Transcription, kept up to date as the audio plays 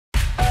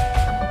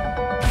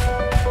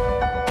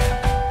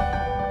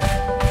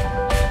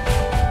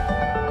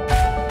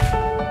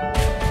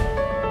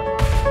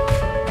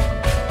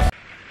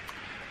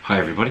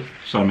everybody,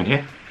 Simon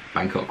here,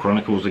 Bangkok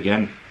Chronicles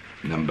again,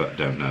 number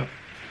don't know.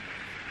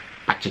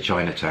 Back to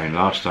Chinatown.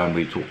 Last time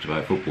we talked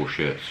about football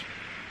shirts.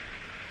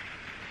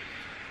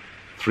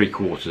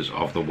 3/4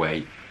 of the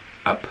way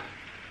up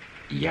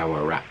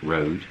Yaowarat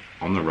Road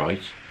on the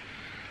right.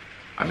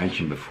 I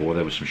mentioned before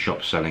there were some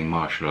shops selling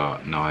martial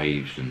art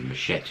knives and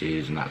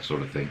machetes and that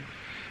sort of thing,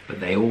 but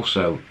they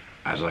also,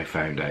 as I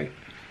found out,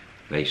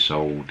 they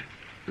sold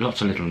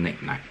lots of little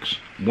knickknacks.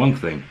 One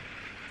thing,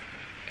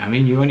 I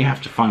mean, you only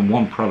have to find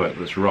one product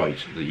that's right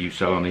that you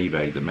sell on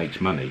eBay that makes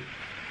money,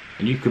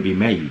 and you could be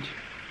made.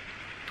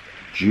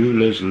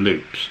 Jeweller's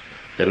loupes.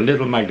 They're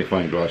little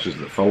magnifying glasses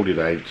that folded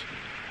out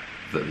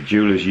that the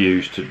jewellers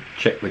use to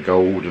check the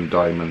gold and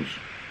diamonds.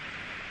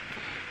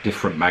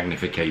 Different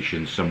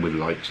magnifications, some with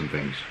lights and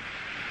things.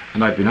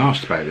 And I'd been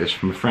asked about this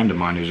from a friend of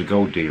mine who's a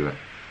gold dealer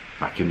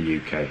back in the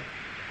UK,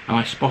 and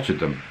I spotted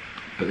them.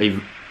 But they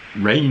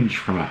range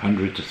from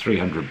 100 to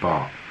 300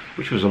 baht,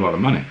 which was a lot of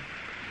money.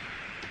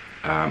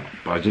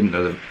 But I didn't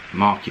know the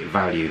market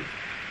value,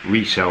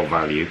 resale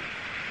value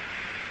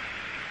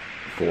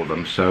for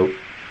them, so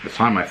the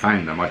time I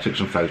found them I took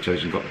some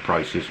photos and got the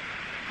prices.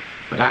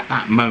 But at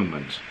that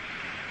moment,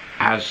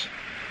 as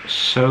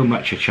so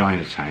much of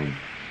Chinatown,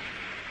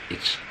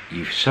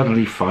 you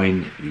suddenly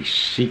find these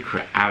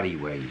secret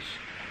alleyways,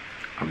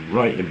 and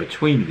right in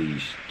between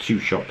these two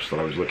shops that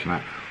I was looking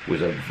at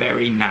was a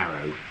very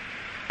narrow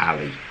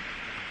alley.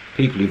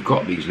 People who've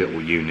got these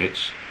little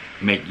units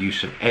make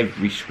use of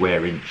every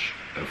square inch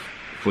of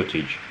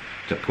footage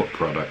to put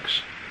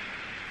products.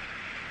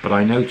 But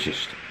I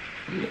noticed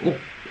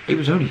it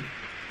was only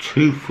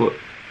 2-foot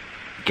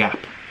gap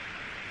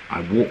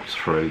I walked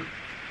through,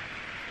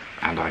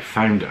 and I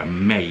found a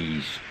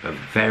maze of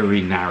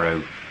very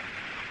narrow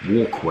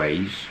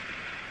walkways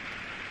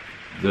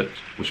that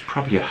was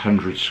probably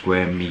 100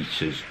 square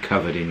meters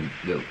covered in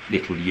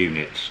little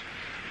units.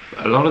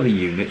 A lot of the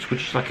units were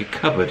just like a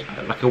cupboard,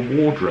 like a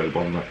wardrobe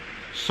on the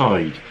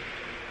side,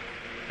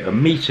 a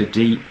meter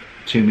deep,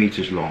 2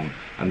 meters long,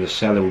 and the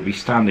seller would be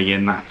standing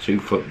in that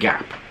 2-foot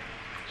gap.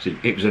 So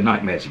it was a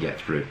nightmare to get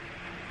through.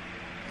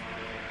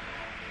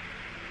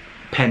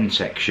 Pen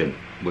section,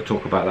 we'll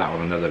talk about that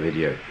on another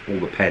video, all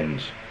the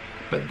pens.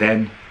 But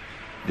then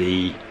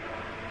the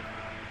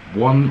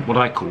what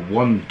I call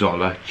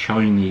 $1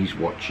 Chinese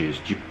watches,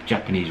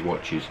 Japanese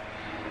watches,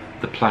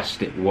 the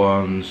plastic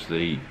ones,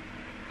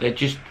 they're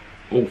just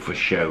all for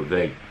show.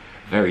 They're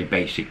very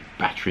basic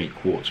battery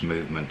quartz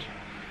movement.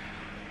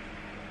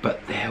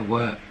 But there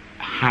were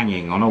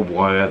hanging on a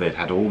wire, they'd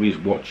had all these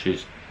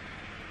watches.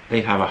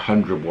 They'd have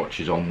 100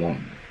 watches on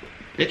one,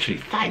 literally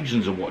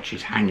thousands of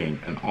watches hanging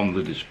and on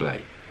the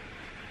display.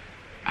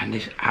 And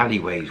this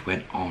alleyways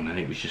went on, and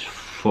it was just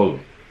full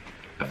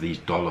of these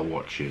dollar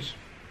watches,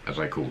 as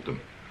I called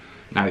them.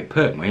 Now it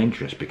perked my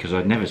interest because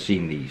I'd never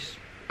seen these.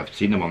 I've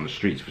seen them on the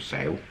streets for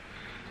sale,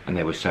 and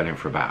they were selling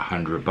for about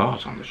 100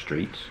 baht on the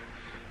streets.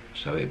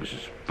 So it was,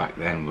 back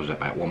then, was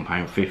about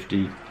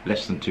 £1.50,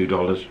 less than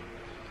 $2.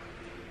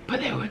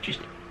 But they were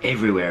just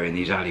everywhere in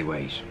these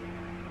alleyways.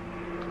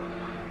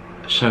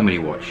 So many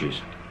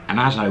watches. And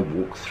as I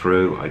walked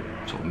through, I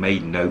sort of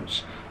made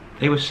notes.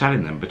 They were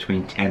selling them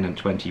between 10 and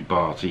 20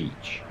 baht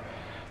each.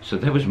 So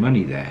there was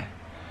money there.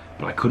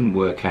 But I couldn't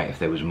work out if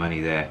there was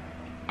money there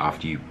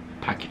after you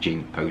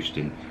packaging,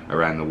 posting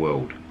around the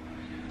world.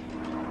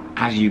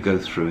 As you go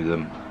through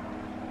them,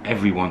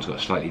 everyone's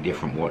got slightly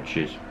different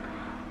watches.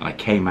 And I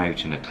came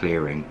out in a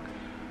clearing.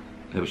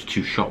 There was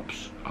 2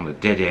 shops on a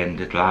dead-end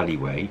little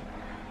alleyway,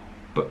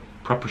 but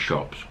proper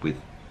shops with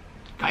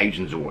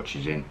thousands of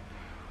watches in,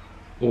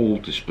 all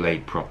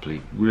displayed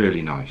properly,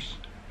 really nice.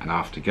 And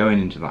after going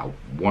into that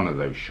one of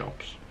those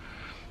shops,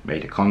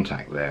 made a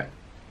contact there.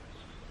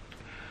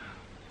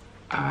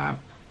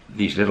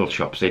 These little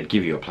shops, they'd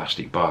give you a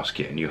plastic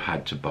basket and you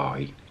had to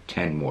buy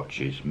 10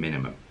 watches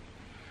minimum.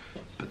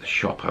 But the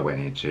shop I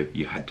went into,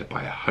 you had to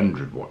buy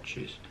 100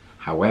 watches.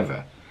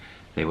 However,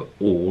 they were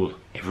all,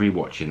 every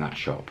watch in that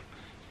shop,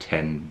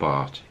 10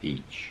 baht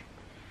each.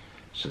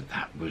 So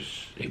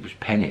it was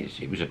pennies.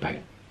 It was about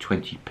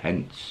 20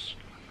 pence,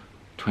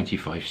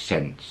 25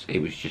 cents.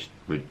 It was just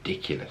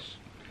ridiculous.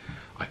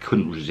 I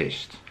couldn't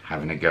resist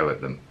having a go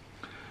at them.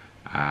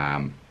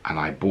 And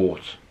I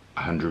bought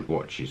 100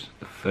 watches,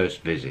 the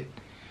first visit,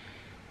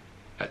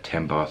 at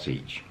 10 baht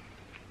each.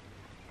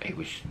 It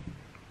was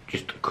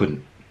just, I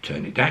couldn't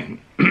turn it down.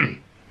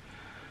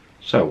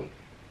 So,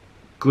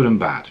 good and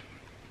bad.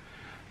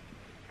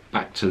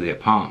 Back to the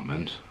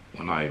apartment,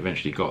 when I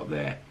eventually got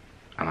there,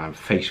 and I'm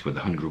faced with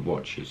 100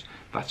 watches,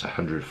 that's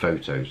 100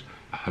 photos,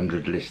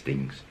 100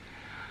 listings,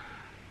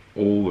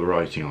 all the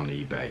writing on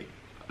eBay,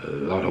 a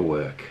lot of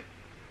work.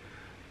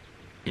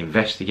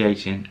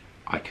 Investigating,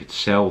 I could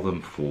sell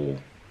them for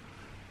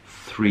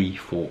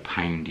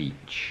 £3-4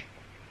 each.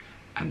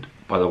 And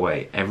by the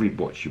way, every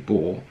watch you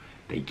bought,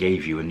 they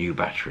gave you a new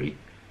battery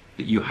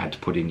that you had to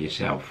put in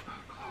yourself.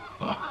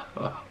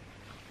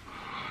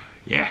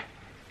 Yeah,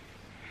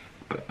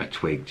 but I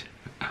twigged.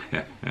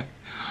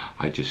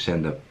 I just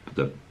send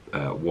the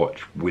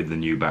watch with the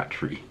new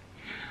battery.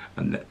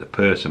 and the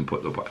person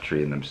put the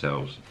battery in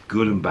themselves,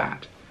 good and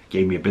bad.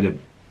 Gave me a bit of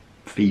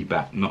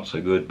feedback, not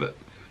so good, but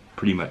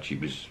pretty much it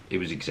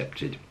was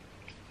accepted.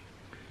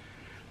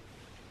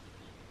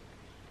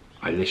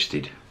 I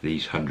listed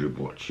these 100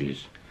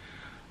 watches,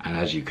 and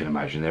as you can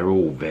imagine, they're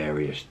all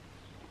various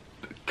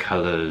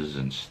colours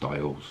and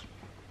styles.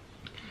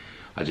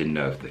 I didn't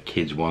know if the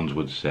kids ones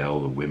would sell,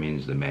 the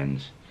women's, the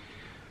men's,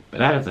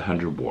 but out of the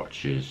 100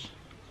 watches,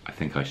 I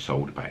think I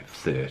sold about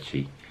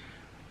 30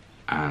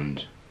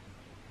 and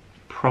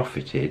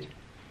profited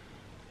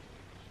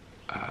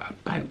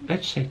about,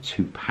 let's say,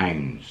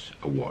 £2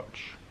 a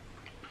watch.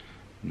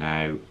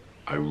 Now,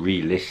 I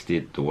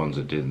relisted the ones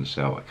that didn't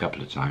sell a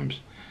couple of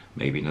times,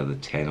 maybe another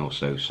 10 or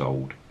so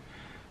sold.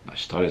 I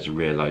started to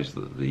realise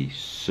that the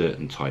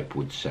certain type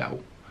would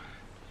sell,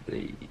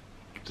 the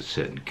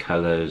certain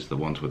colours, the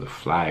ones with the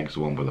flags,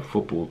 the one with the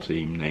football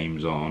team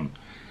names on,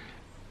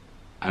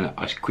 and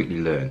I quickly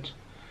learned.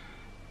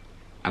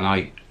 And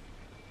I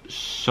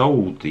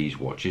sold these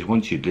watches.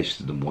 Once you'd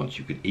listed them once,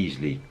 you could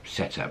easily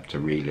set up to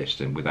relist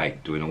them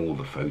without doing all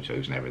the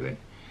photos and everything.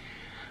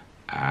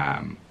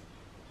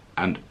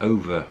 And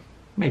over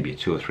maybe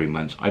 2 or 3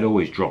 months, I'd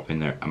always drop in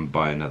there and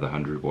buy another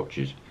 100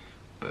 watches,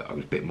 but I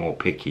was a bit more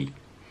picky.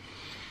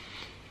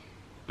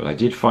 But I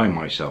did find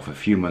myself a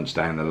few months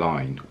down the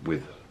line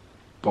with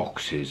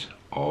boxes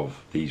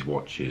of these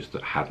watches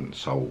that hadn't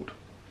sold.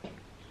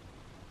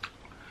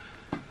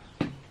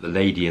 The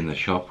lady in the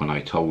shop, when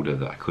I told her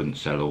that I couldn't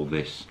sell all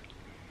this,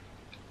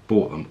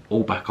 bought them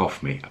all back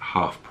off me at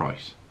half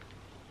price.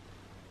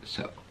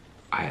 So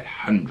I had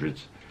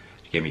hundreds.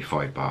 She gave me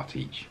 5 baht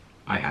each.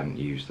 I hadn't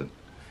used them.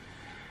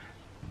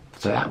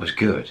 So that was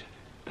good.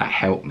 That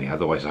helped me,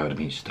 otherwise I would have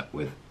been stuck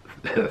with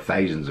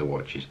thousands of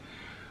watches.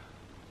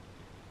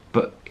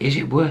 But is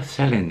it worth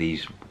selling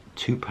these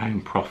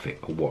 £2 profit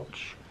a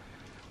watch?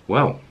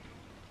 Well,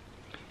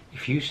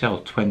 if you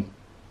sell 10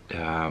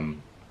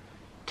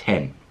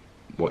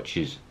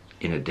 watches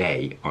in a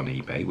day on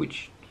eBay,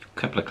 which a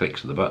couple of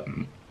clicks of the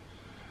button,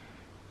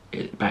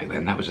 back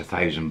then that was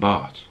 1,000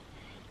 baht.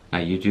 Now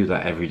you do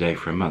that every day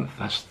for a month,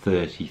 that's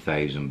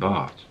 30,000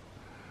 baht.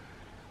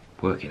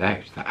 Work it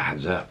out, that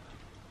adds up.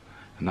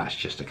 And that's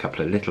just a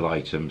couple of little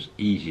items,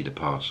 easy to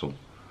parcel.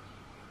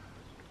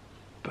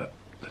 But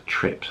the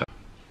trips,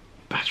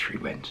 battery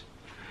went.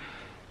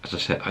 As I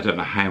said, I don't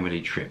know how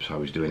many trips I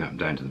was doing up and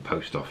down to the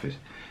post office.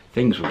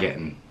 Things were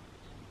getting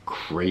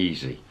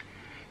crazy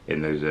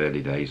in those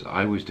early days.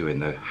 I was doing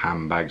the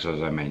handbags,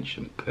 as I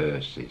mentioned,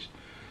 purses,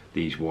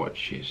 these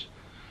watches,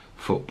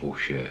 football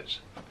shirts.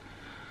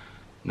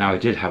 Now I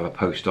did have a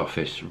post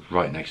office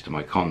right next to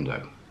my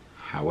condo.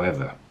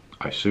 However,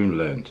 I soon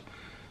learned,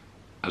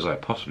 as I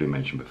possibly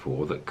mentioned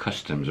before, that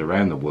customs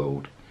around the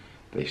world,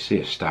 they see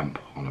a stamp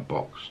on a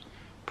box,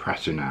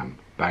 Pratunam,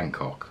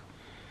 Bangkok.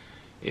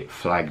 It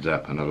flagged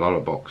up and a lot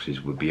of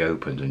boxes would be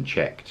opened and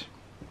checked.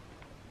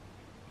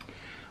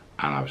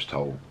 And I was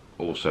told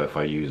also, if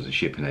I use the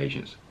shipping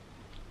agents,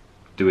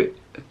 do it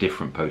at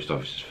different post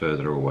offices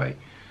further away.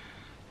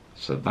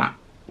 So that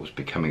was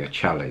becoming a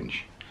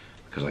challenge,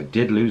 because I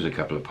did lose a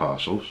couple of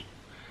parcels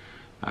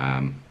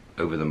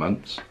over the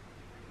months,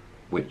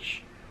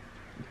 which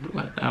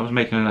I was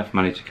making enough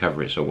money to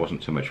cover it, so it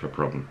wasn't too much of a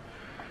problem.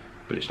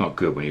 But it's not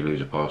good when you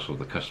lose a parcel,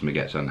 the customer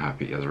gets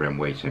unhappy at the other end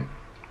waiting.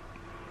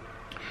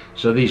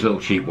 So these little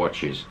cheap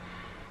watches,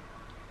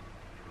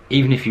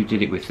 even if you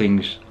did it with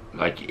things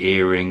like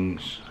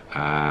earrings,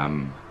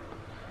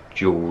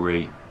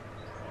 jewellery,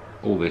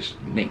 all this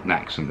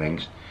knickknacks and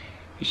things,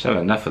 if you sell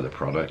enough of the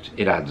product,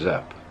 it adds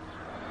up.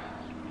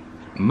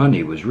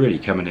 Money was really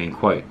coming in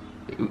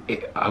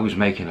I was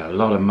making a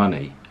lot of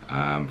money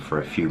for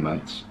a few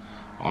months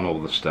on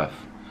all the stuff,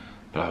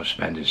 but I was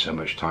spending so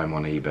much time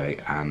on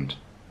eBay and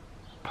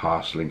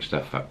parceling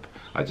stuff up.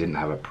 I didn't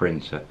have a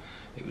printer,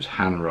 it was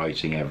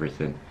handwriting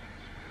everything,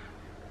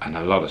 and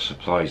a lot of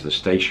supplies, the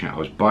stationery. I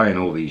was buying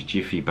all these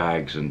jiffy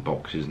bags and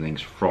boxes and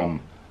things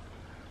from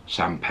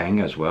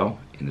Sampeng as well,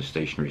 in the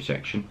stationery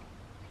section,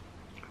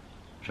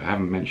 which I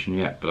haven't mentioned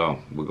yet, but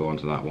we'll go on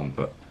to that one.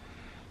 But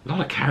a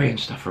lot of carrying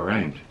stuff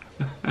around.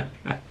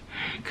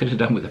 Could have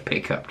done with a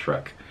pickup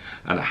truck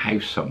and a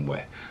house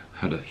somewhere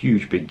and a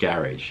huge big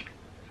garage.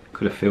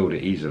 Could have filled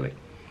it easily.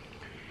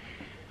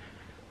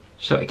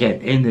 So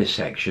again, in this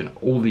section,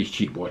 all these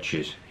cheap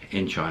watches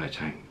in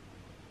Chinatown.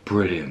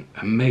 Brilliant,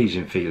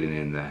 amazing feeling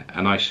in there.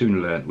 And I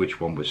soon learned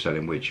which one was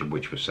selling which and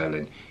which was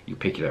selling. You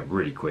pick it up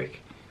really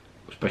quick,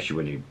 especially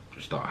when you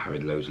start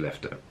having loads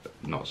left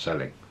not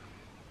selling.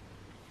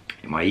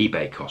 My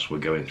eBay costs were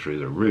going through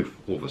the roof,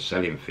 all the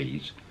selling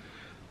fees.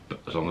 But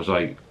as long as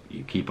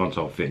you keep on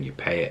top of it and you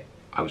pay it,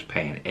 I was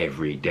paying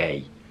every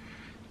day.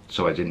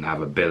 So I didn't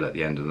have a bill at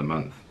the end of the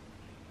month,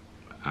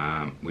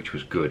 which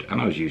was good. And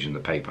I was using the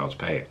PayPal to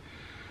pay it.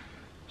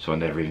 So I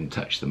never even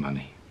touched the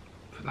money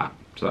for that.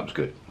 So that was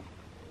good.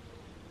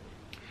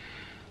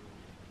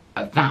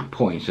 At that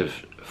point of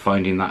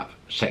finding that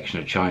section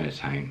of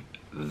Chinatown,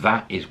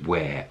 that is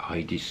where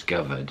I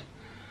discovered,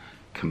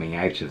 coming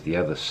out of the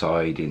other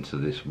side into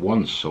this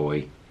one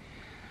soy,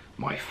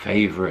 my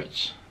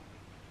favourite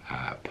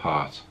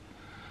part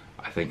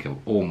I think of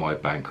all my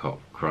Bangkok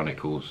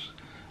chronicles,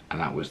 and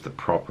that was the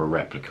proper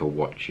replica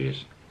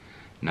watches.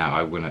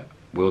 Now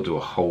we'll do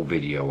a whole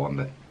video on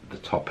the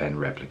top end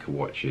replica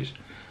watches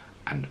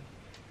and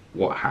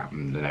what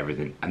happened and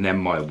everything. And then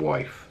my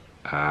wife,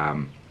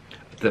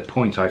 the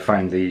point I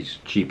found these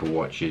cheaper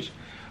watches,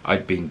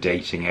 I'd been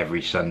dating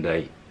every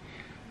Sunday.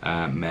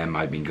 Mem,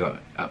 I'd been going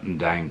up and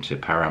down to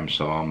Param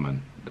Som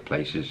and the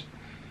places,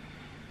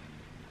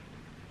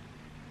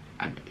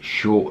 and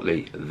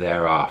shortly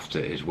thereafter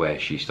is where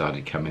she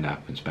started coming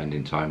up and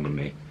spending time with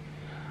me,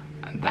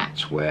 and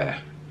that's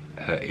where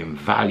her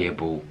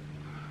invaluable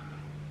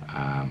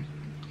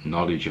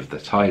knowledge of the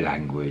Thai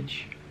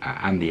language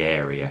and the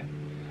area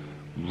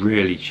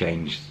really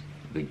changed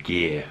the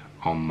gear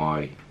on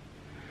my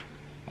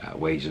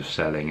ways of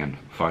selling and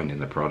finding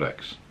the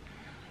products.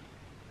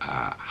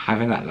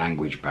 Having that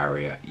language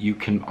barrier,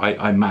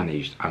 I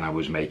managed, and I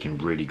was making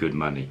really good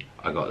money.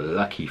 I got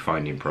lucky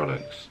finding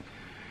products,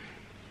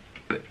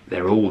 but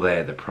they're all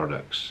there, the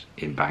products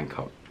in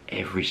Bangkok,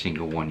 every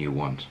single one you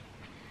want.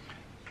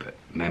 But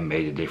Mem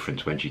made a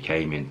difference when she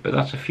came in. But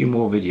that's a few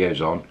more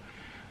videos on,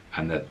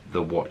 and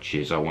the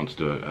watches, I want to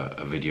do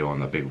a video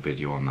on, a big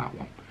video on that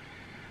one.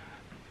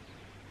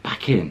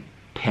 Back in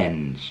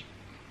pens.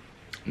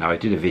 Now I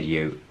did a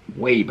video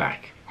way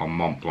back on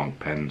Mont Blanc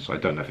pens. I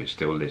don't know if it's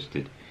still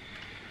listed.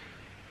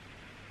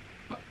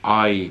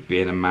 I,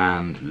 being a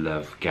man,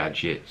 love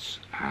gadgets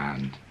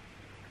and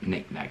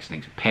knickknacks,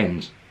 things.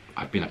 Pens,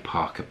 I've been a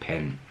Parker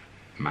pen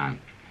man.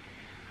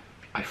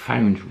 I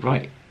found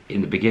right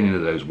in the beginning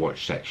of those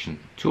watch section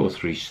 2 or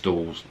 3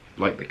 stalls,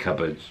 like the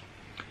cupboards,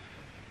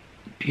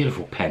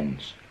 beautiful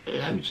pens,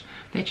 loads.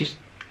 They just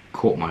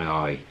caught my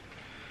eye,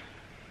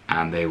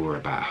 and they were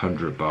about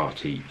 100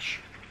 baht each.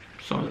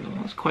 So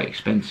that's quite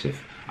expensive.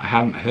 I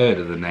hadn't heard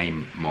of the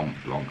name Mont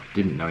Blanc,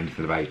 didn't know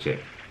anything about it.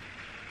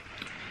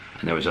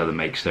 And there was other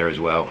makes there as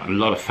well, and a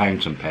lot of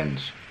fountain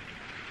pens.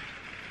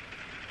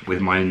 With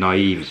my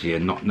naivety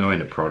and not knowing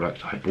the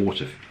product, I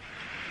bought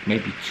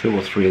maybe 2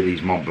 or 3 of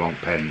these Mont Blanc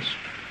pens,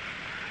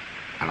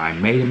 and I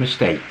made a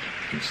mistake.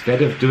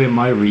 Instead of doing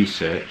my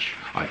research,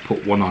 I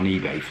put one on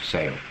eBay for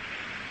sale.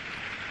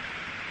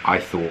 I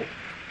thought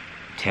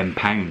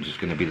 £10 was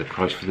going to be the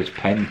price for this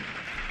pen,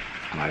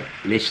 and I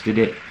listed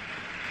it,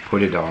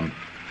 put it on.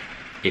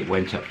 It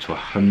went up to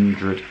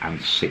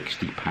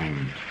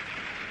 £160.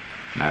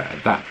 Now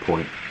at that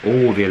point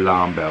all the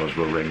alarm bells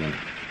were ringing,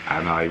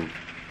 and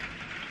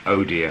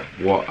oh dear,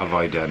 what have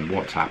I done,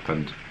 what's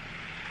happened?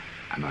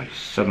 And I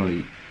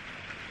suddenly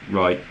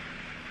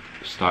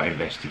start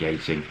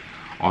investigating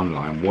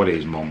online what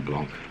is Mont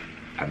Blanc,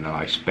 and then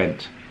I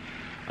spent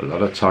a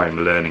lot of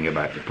time learning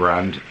about the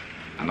brand,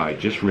 and I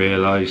just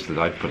realised that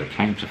I'd put a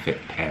counterfeit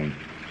pen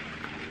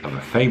of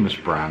a famous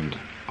brand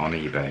on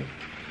eBay.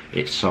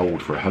 It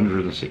sold for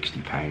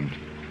 £160.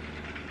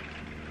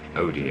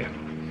 Oh dear.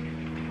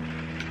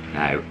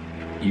 Now,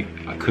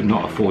 I could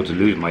not afford to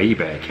lose my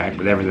eBay account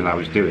with everything I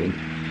was doing.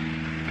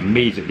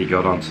 Immediately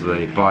got onto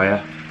the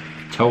buyer,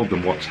 told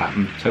them what's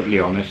happened, totally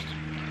honest,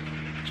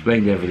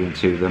 explained everything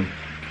to them,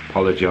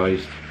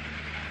 apologised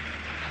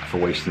for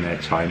wasting their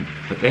time.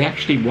 But they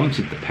actually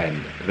wanted the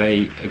pen.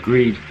 They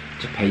agreed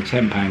to pay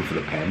 £10 for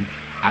the pen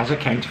as a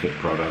counterfeit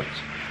product,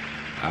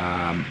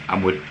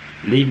 and would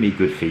leave me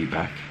good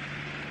feedback,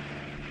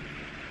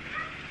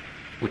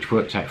 which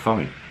worked out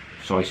fine.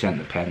 So I sent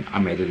the pen, I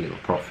made a little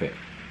profit.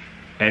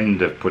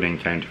 End of putting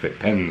counterfeit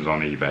pens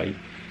on eBay.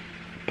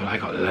 But I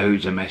got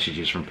loads of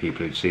messages from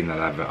people who'd seen that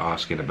advert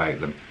asking about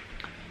them.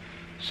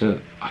 So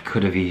I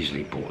could have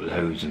easily bought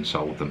loads and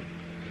sold them.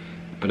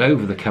 But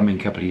over the coming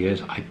couple of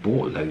years, I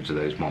bought loads of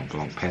those Mont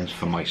Blanc pens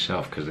for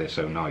myself because they're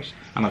so nice.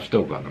 And I've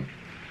still got them.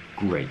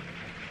 Great.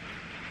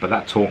 But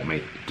that taught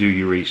me, do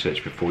your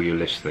research before you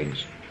list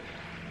things.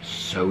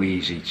 So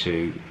easy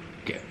to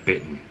get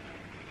bitten.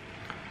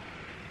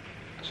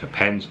 So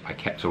pens I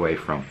kept away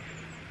from.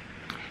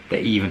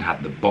 They even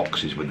had the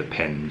boxes with the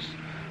pens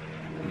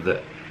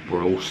that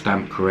were all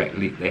stamped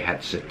correctly. They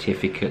had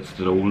certificates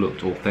that all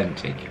looked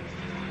authentic.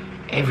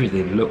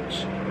 Everything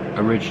looked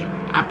original,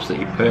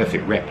 absolutely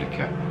perfect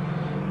replica.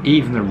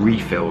 Even the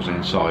refills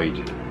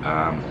inside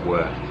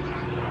were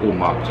all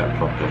marked up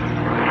properly.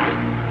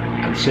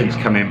 And since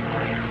coming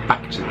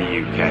back to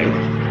the UK,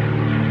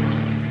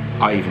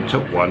 I even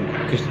took one,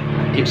 because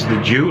it's the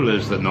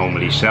jewellers that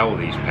normally sell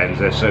these pens,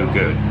 they're so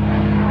good.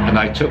 And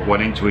I took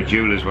one into a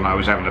jeweller's when I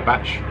was having a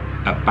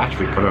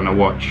battery put on a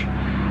watch,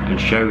 and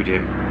showed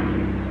him,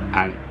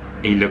 and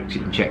he looked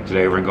and checked it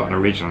over and got an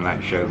original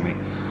and showed me.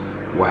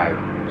 Wow,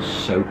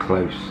 so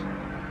close.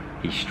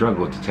 He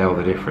struggled to tell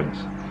the difference.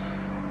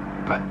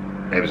 But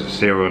there was a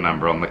serial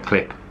number on the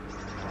clip,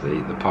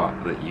 the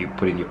part that you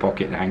put in your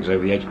pocket and hangs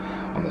over the edge.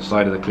 On the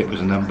side of the clip was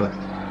a number,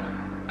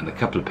 and the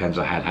couple of pens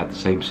I had the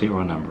same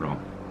serial number on.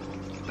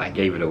 That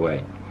gave it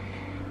away.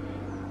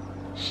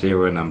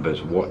 Serial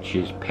numbers,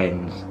 watches,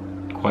 pens,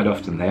 quite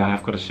often they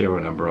have got a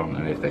serial number on,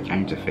 and if they're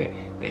counterfeit,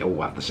 they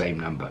all have the same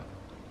number.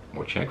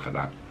 We'll check for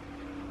that.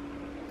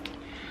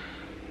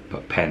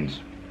 But pens,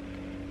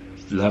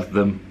 loved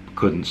them,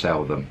 couldn't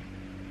sell them.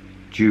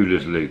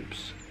 Jeweller's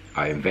loops,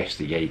 I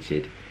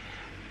investigated,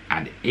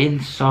 and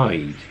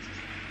inside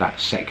that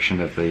section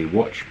of the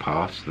watch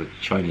part, the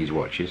Chinese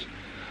watches,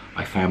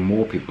 I found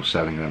more people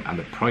selling them, and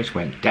the price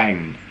went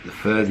down the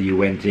further you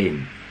went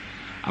in.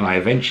 And I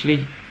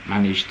eventually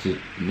managed to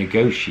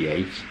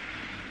negotiate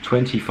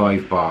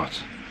 25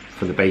 baht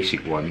for the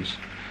basic ones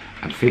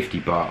and 50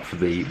 baht for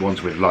the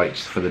ones with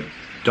lights, for the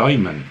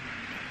diamond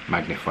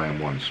magnifying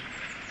ones.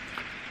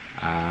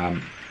 I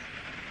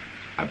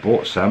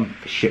bought some,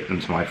 shipped them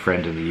to my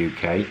friend in the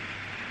UK,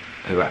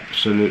 who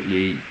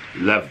absolutely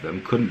loved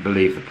them, couldn't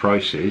believe the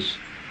prices,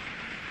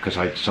 because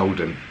I'd sold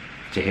them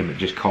to him at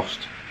just cost.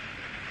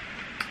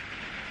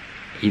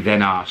 He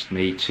then asked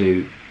me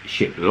to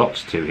ship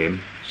lots to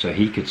him so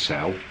he could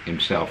sell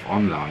himself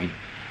online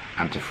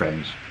and to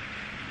friends.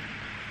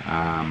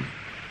 And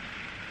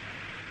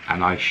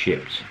I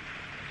shipped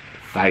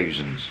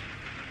thousands.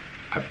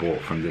 I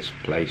bought from this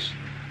place.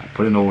 I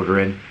put an order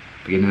in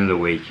beginning of the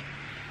week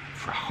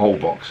for a whole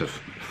box of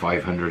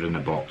 500 in a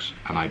box,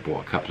 and I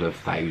bought a couple of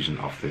thousand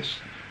off this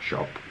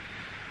shop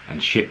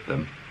and shipped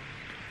them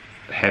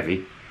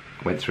heavy.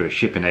 I went through a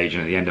shipping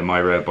agent at the end of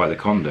my road by the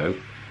condo,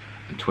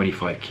 and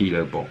 25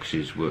 kilo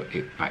boxes were,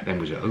 back then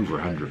was over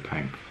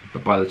 £100.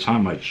 But by the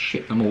time I'd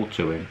shipped them all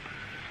to him,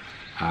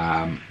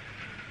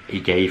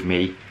 he gave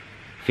me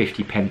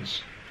 50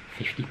 pence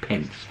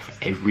for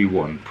every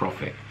one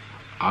profit,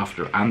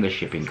 after and the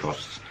shipping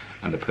costs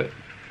and the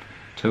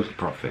total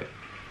profit.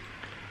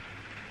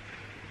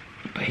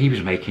 But he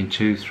was making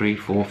 £2, £3,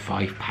 £4,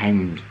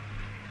 £5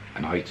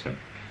 an item.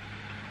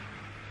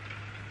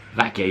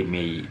 That gave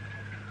me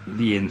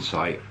the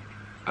insight,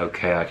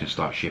 okay, I can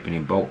start shipping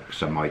in bulk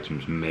some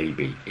items,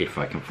 maybe, if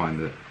I can find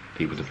the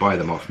people to buy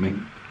them off me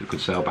who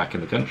could sell back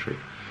in the country.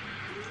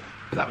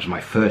 But that was my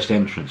first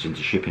entrance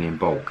into shipping in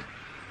bulk,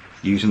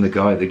 using the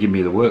guy that gave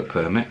me the work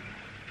permit.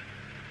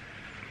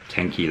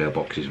 10 kilo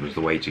boxes was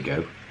the way to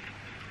go.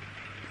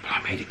 But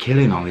I made a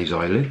killing on these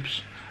eye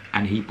loops,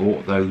 and he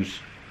bought those,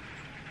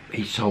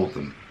 he sold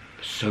them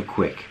so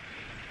quick.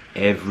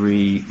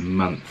 Every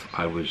month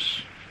I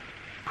was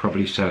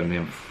probably selling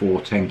them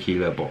 4 10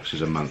 kilo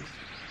boxes a month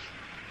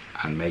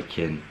and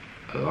making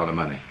a lot of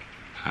money.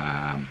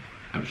 That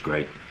was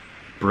great,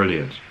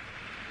 brilliant.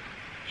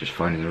 Just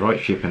finding the right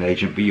shipping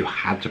agent, but you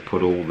had to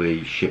put all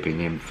the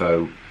shipping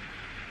info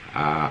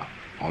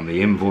on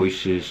the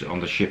invoices, on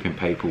the shipping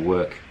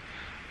paperwork,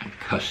 and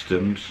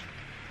customs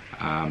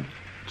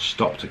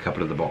stopped a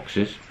couple of the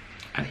boxes,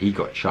 and he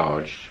got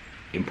charged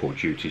import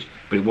duties,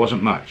 but it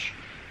wasn't much.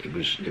 It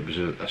was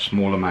a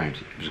small amount.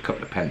 It was a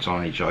couple of pence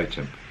on each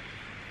item,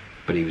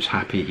 but he was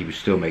happy. He was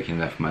still making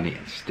enough money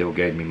and still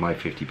gave me my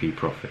 50p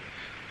profit.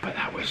 But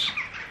that was,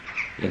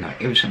 you know,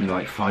 it was something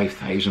like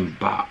 5,000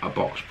 baht a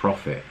box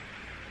profit.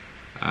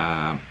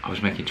 I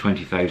was making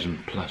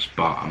 20,000 plus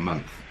baht a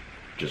month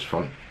just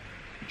from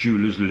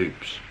jewelers'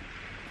 loops.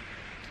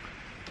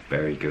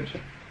 Very good.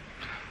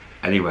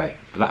 Anyway,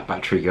 with that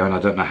battery going,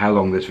 I don't know how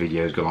long this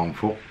video has gone on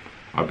for.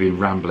 I've been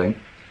rambling.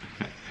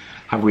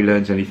 Have we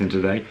learned anything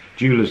today?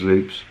 Jewelers'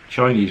 loops,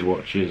 Chinese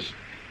watches,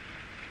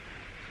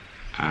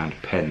 and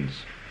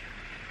pens.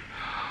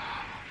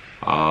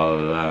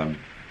 I'll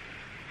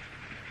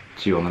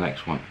see you on the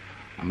next one.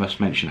 I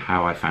must mention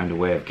how I found a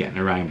way of getting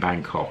around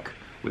Bangkok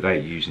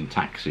without using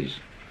taxis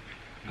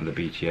and the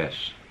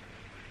BTS.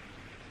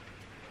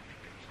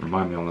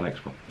 Remind me on the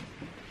next one.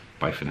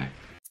 Bye for now.